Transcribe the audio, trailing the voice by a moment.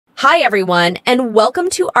Hi everyone, and welcome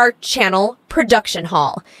to our channel Production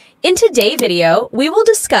Hall. In today's video, we will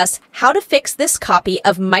discuss how to fix this copy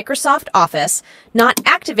of Microsoft Office not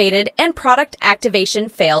activated and product activation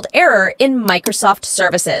failed error in Microsoft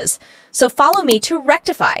Services. So follow me to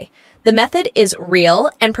rectify. The method is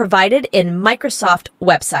real and provided in Microsoft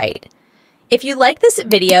website. If you like this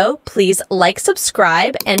video, please like,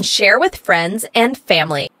 subscribe, and share with friends and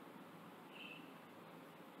family.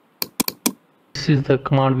 This is the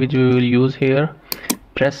command which we will use here.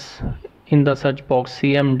 Press in the search box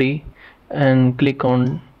CMD and click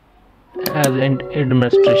on as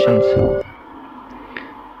administrations.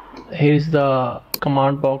 Here is the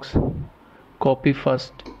command box. Copy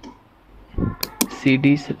first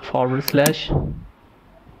cd /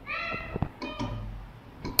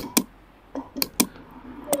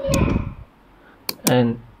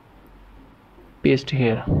 and paste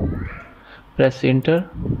here. Press enter.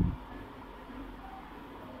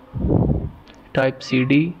 Type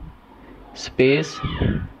cd space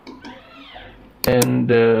and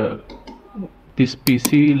this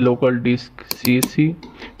PC local disk CC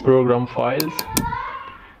program files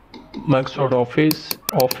Microsoft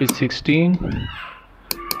Office 16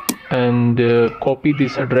 and copy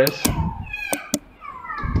this address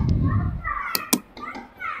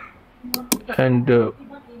and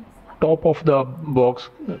top of the box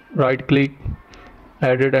right click,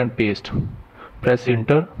 edit and paste. Press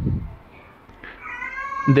enter.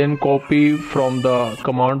 Then copy from the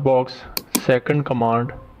command box second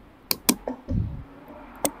command,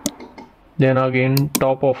 then again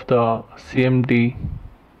top of the CMD,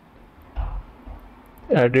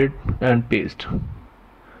 edit and paste.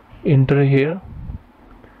 Enter here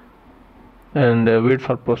and wait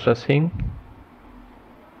for processing.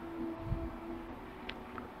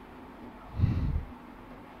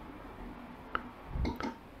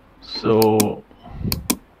 So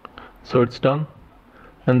it's done.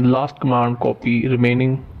 And the last command, copy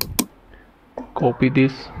remaining, copy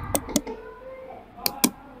this,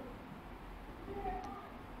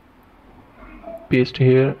 paste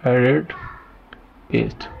here, edit,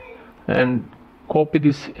 paste, and copy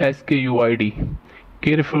this SKUID.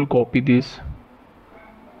 Careful, copy this.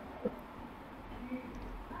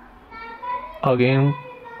 Again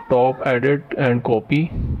top, edit and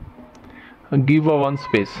copy. Give a one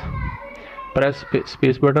space. Press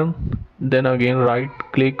space button, then again right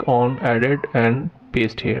click on edit and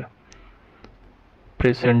paste here.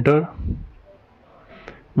 Press enter.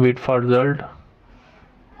 Wait for result.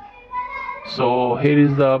 So here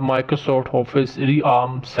is the Microsoft Office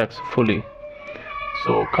rearmed successfully.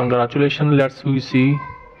 So congratulations. Let's see,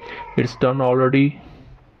 it's done already.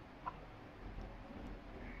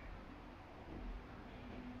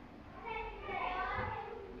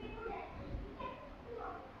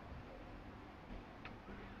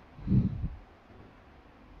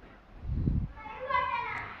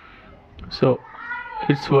 So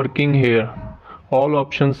it's working here. All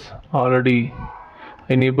options already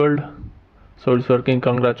enabled. So it's working.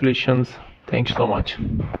 Congratulations. Thanks so much.